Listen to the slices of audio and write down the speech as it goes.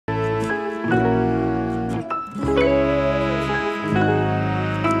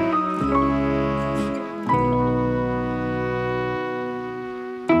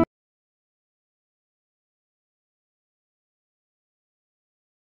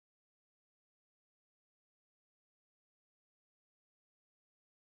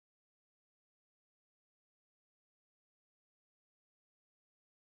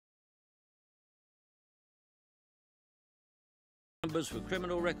numbers for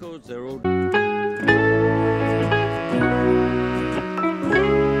criminal records. They're all...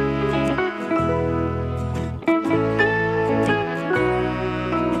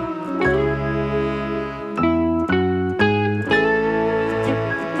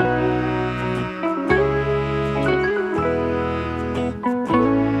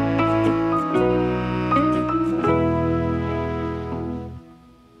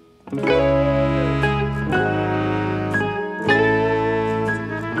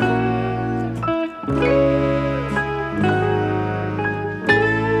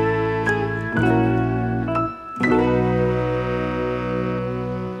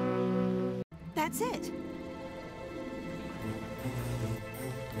 That's it.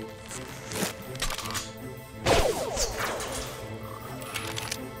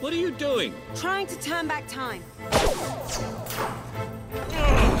 What are you doing? Trying to turn back time.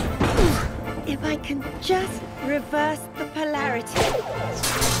 If I can just reverse the polarity.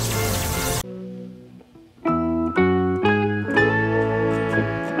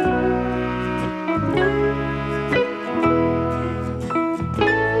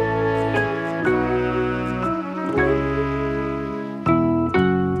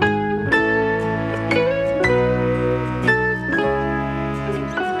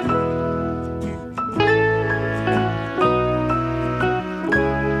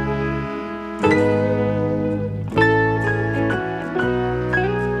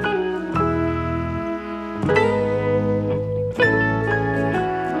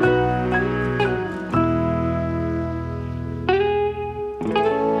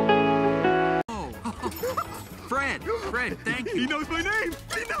 Fred, thank you. He knows my name!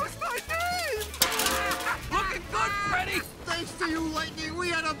 He knows my name! Looking good, Freddy! Thanks to you, Lightning, we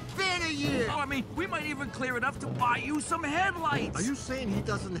had a banner year! Oh, I mean, we might even clear enough to buy you some headlights. Are you saying he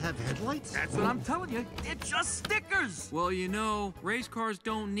doesn't have headlights? That's what I'm telling you. They're just stickers. Well, you know, race cars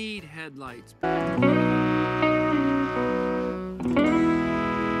don't need headlights.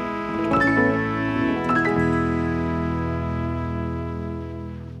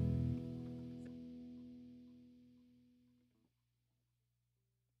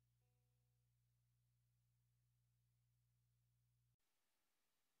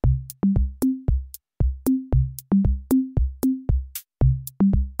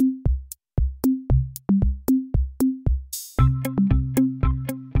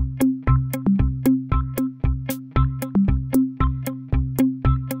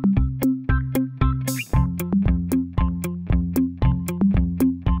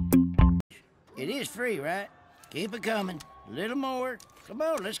 It is free, right? Keep it coming. A little more. Come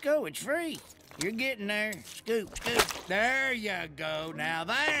on, let's go. It's free. You're getting there. Scoop, scoop. There you go. Now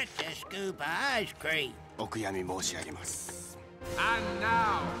that's a scoop of ice cream. And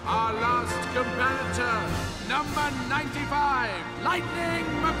now, our last competitor, number 95, Lightning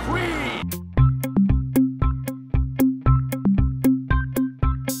McQueen.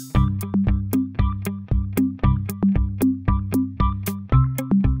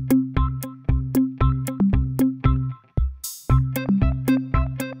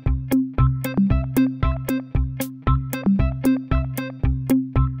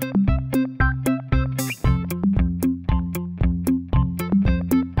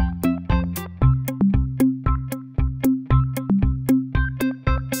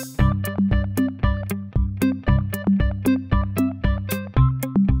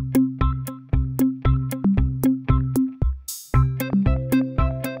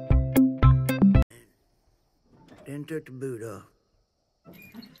 Then took the boot off.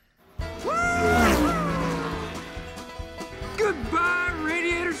 Goodbye,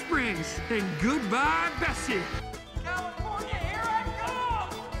 Radiator Springs, and goodbye, Bessie. California, here I come!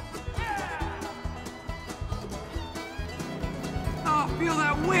 Yeah! Oh, feel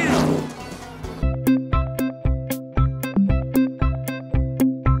that wind.